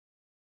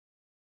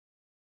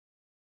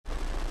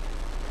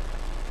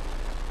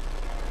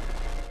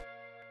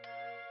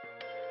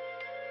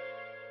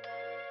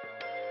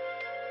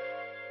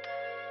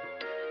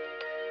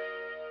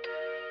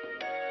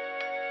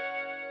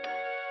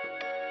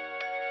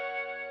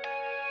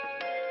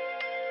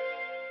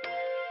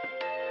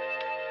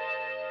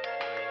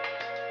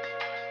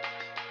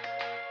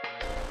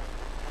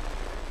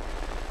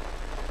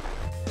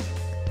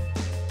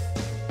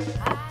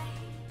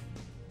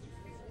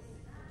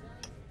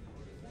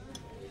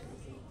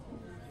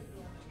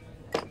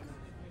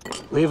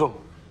Leave him.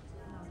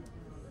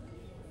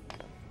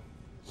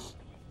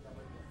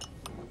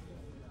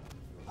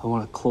 I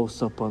want a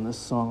close-up on this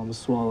song I'm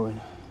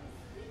swallowing.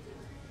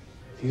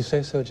 If you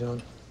say so,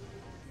 John.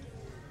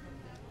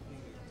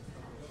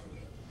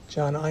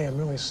 John, I am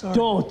really sorry.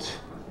 Don't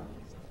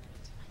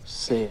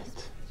say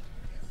it.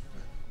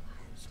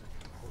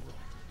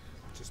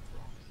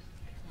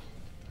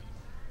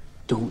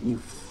 Don't you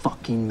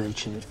fucking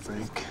mention it,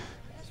 Frank.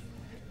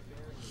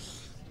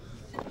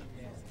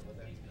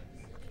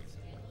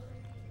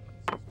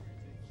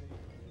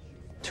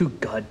 Too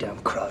goddamn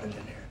crowded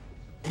in here.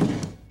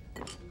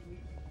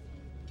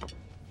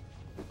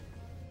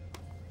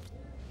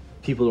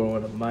 People don't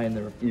want to mind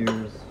their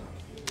ears.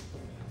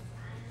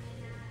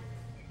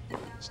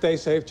 Stay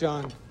safe,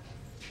 John.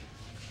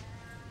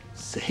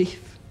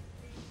 Safe?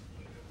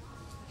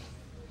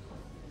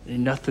 Ain't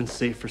nothing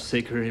safe or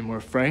sacred anymore,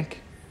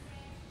 Frank.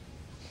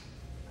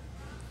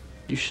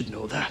 You should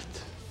know that.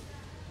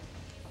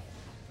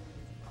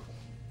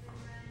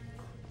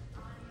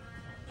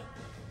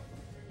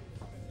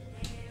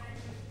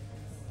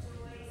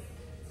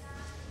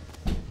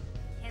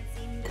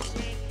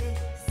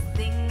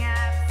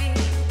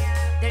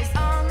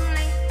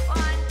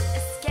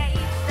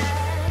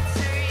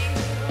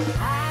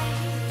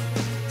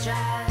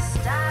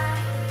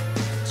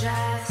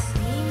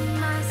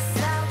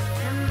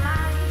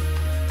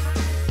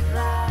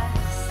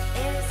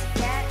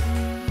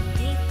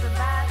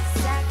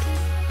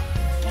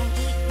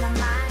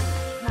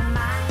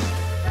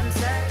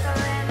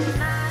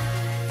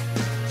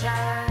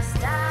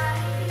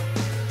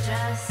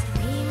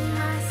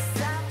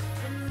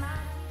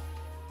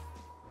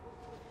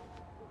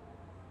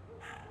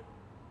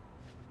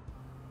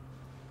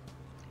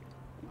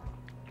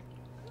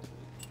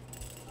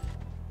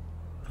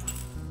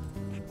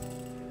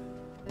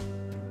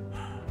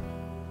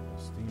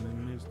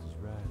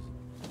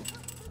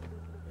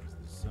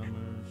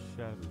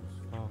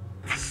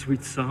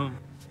 Sweet song.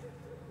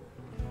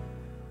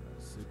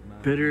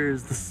 Bitter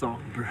as the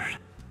songbird.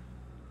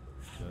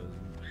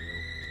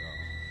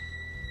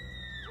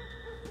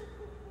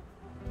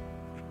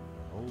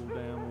 Whole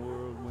damn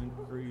world went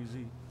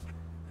crazy.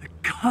 The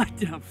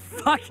goddamn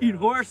fucking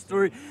horror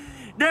story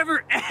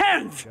never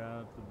ends!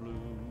 Got the blues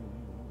in the heat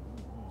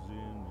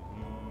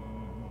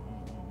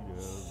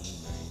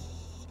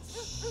of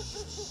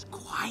the night.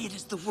 Quiet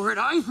is the word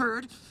I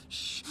heard.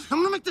 Shh. I'm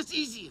gonna make this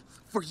easy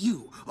for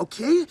you,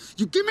 okay?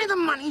 You give me the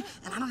money,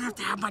 and I don't have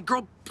to have my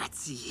girl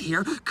Betsy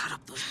here cut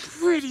up those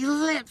pretty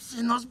lips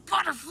and those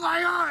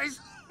butterfly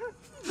eyes.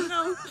 You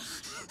know,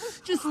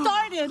 just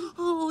started.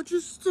 Oh,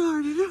 just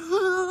started.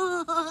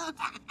 Oh,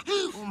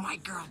 my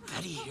girl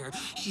Betty here.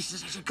 She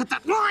says I should cut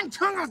that lying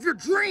tongue off your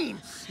dream.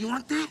 You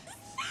want that?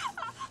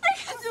 I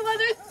can do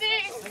other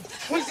things.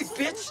 Crazy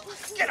bitch.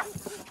 Get up.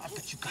 I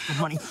bet you got the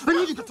money. I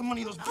know you got the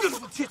money in those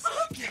beautiful tits.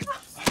 Get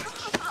up.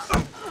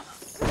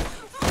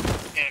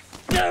 It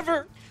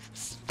never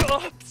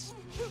stops.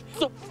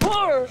 The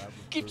bar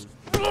keeps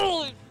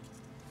rolling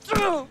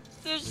through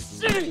the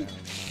city.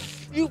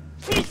 You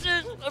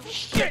pieces of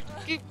shit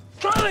keep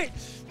coming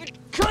and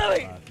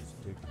coming.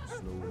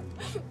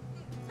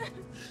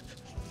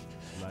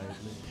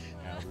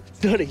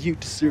 None of you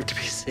deserve to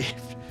be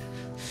saved.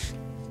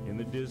 In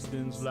the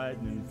distance,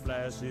 lightning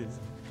flashes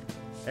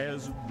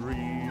as a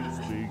breeze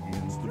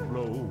begins to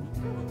blow.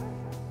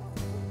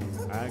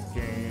 I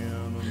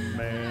can't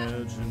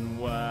imagine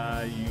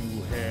why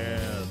you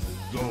had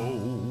to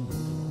go.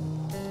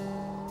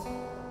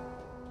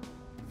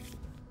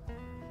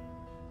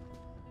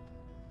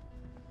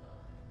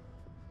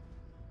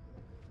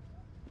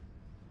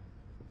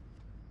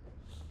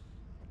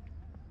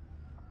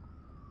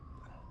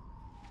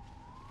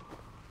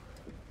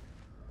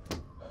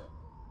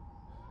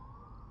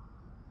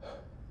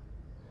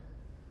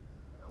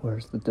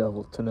 Where's the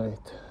devil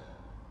tonight?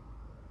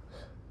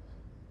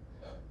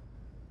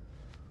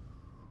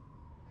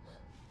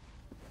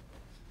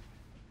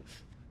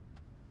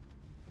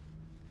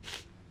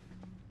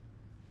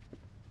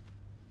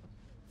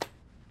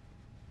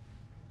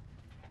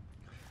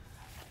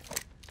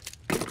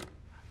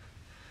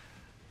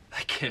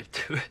 I can't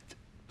do it.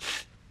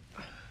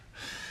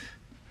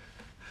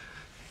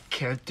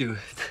 Can't do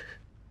it.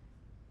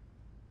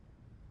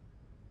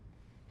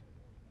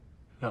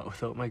 Not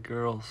without my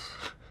girls.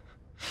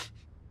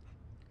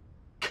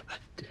 God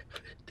damn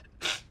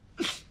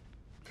it.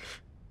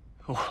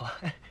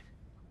 Why?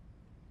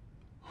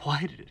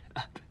 Why did it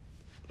happen?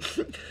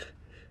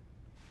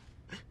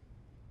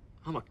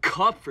 I'm a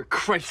cop, for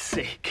Christ's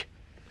sake.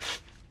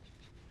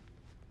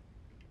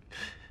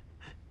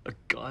 A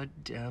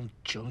goddamn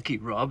junkie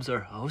robs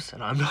our house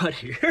and I'm not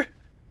here?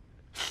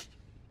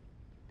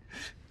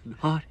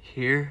 Not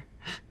here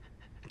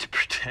to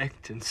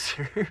protect and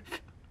serve?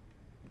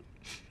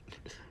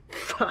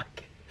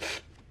 Fuck.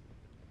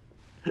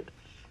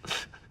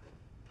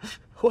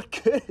 What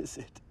good is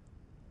it?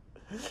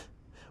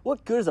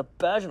 What good is a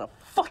badge and a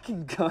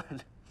fucking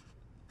gun?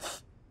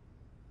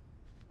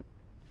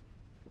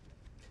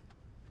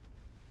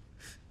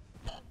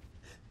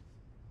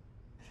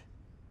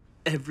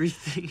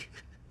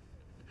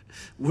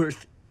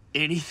 worth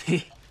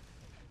anything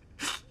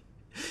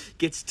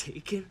gets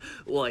taken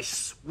while I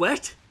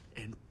sweat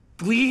and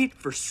bleed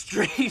for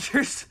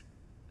strangers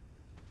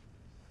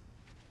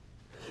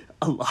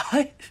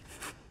alive?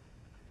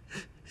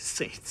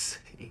 Saints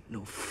ain't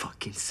no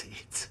fucking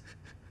saints.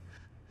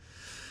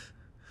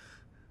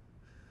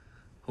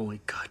 Only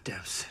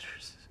goddamn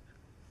sinners.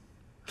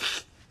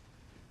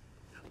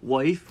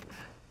 Wife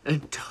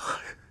and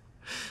daughter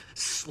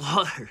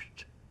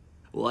slaughtered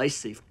while I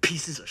save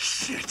pieces of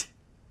shit.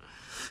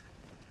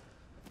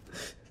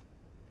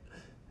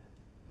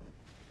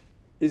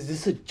 Is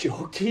this a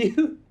joke to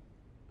you?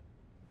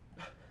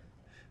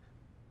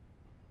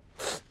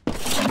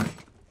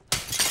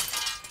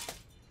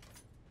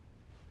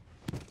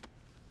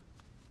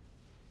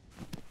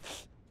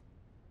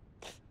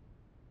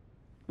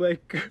 My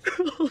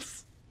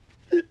girls.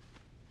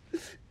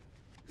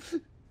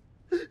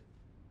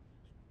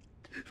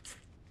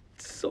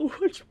 So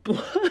much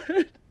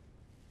blood.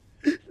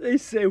 They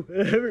say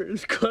whatever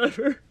is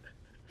clever.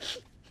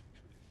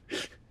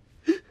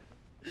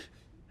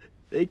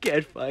 They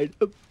can't find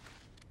them.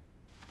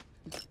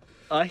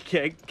 I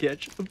can't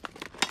catch them.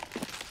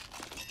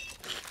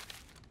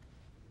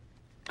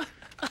 I'm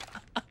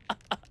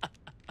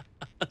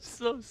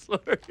so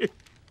sorry.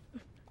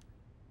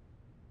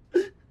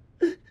 I'm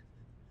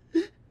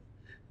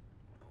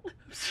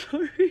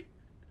sorry.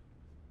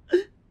 I'm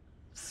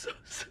so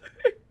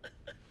sorry.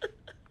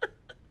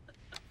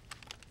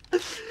 I'm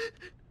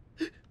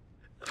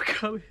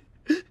coming.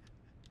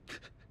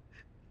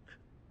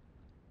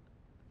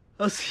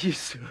 I'll see you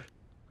soon.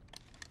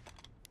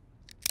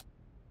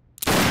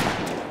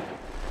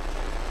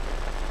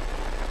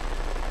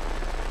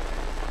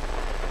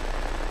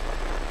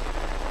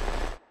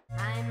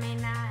 I may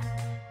not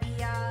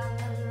be all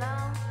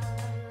alone,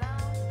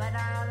 but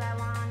all I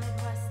wanted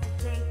was to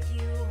take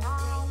you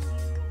home.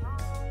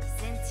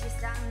 Since you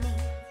saw me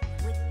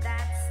with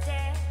that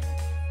stare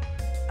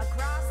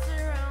across the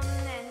room,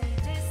 then you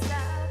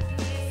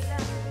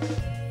disappeared.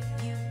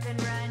 You've been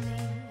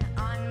running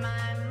on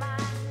my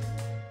mind.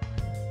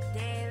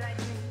 Daylight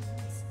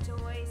dreams to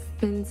waste.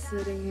 Been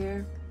sitting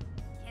here,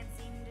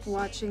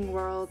 watching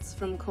worlds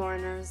from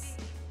corners.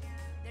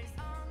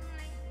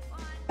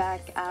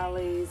 Back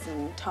alleys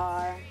and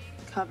tar,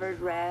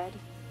 covered red.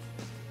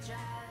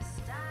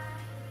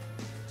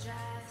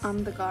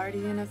 I'm the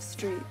guardian of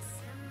streets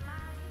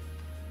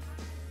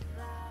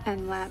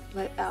and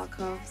lamplit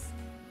alcoves.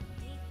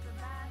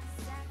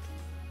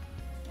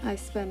 I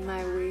spend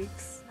my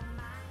weeks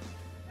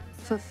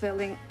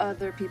fulfilling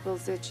other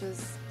people's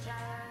itches.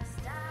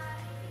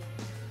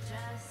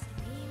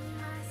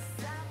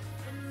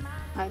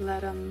 I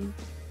let them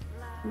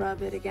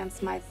rub it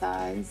against my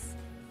thighs,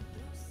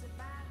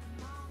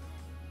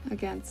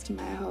 against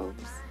my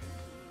hopes.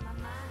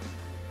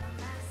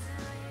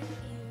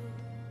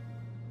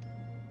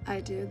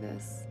 I do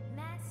this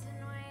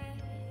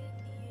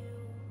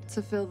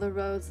to fill the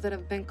roads that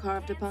have been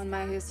carved upon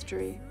my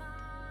history.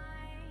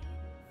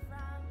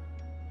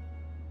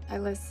 I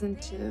listen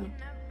to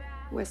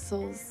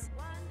whistles,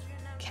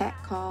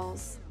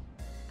 catcalls,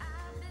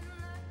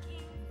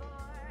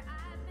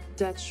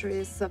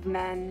 detritus of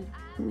men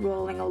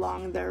rolling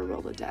along their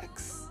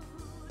Rolodex,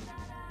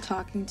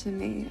 talking to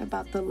me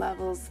about the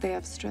levels they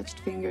have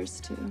stretched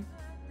fingers to.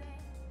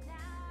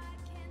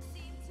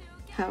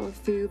 How a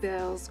few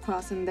bills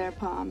crossing their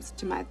palms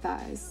to my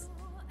thighs,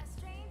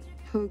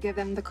 who give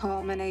them the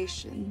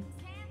culmination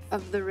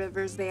of the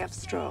rivers they have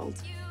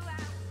strolled.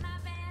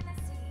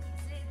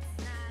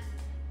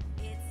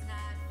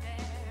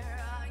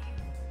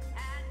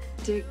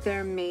 Dig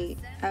their meat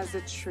as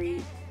a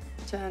treat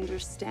to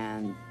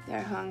understand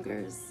their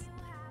hungers,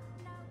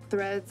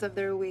 threads of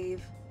their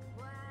weave.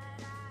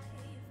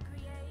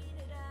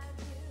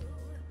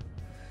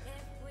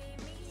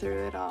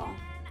 Through it all,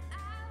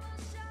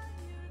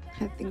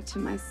 I think to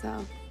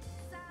myself,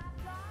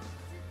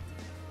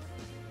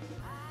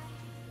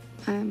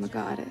 I am a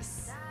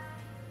goddess,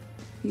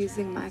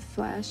 using my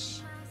flesh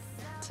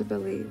to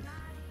believe.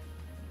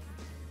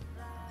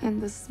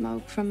 And the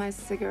smoke from my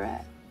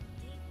cigarette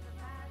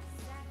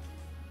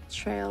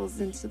trails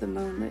into the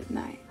moonlit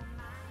night.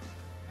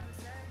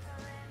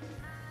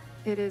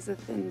 It is a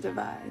thin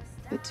divide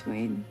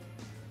between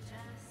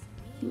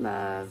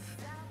love,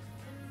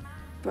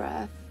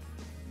 breath,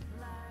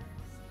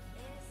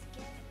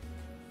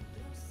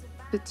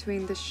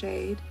 between the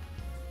shade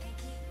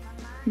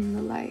and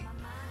the light.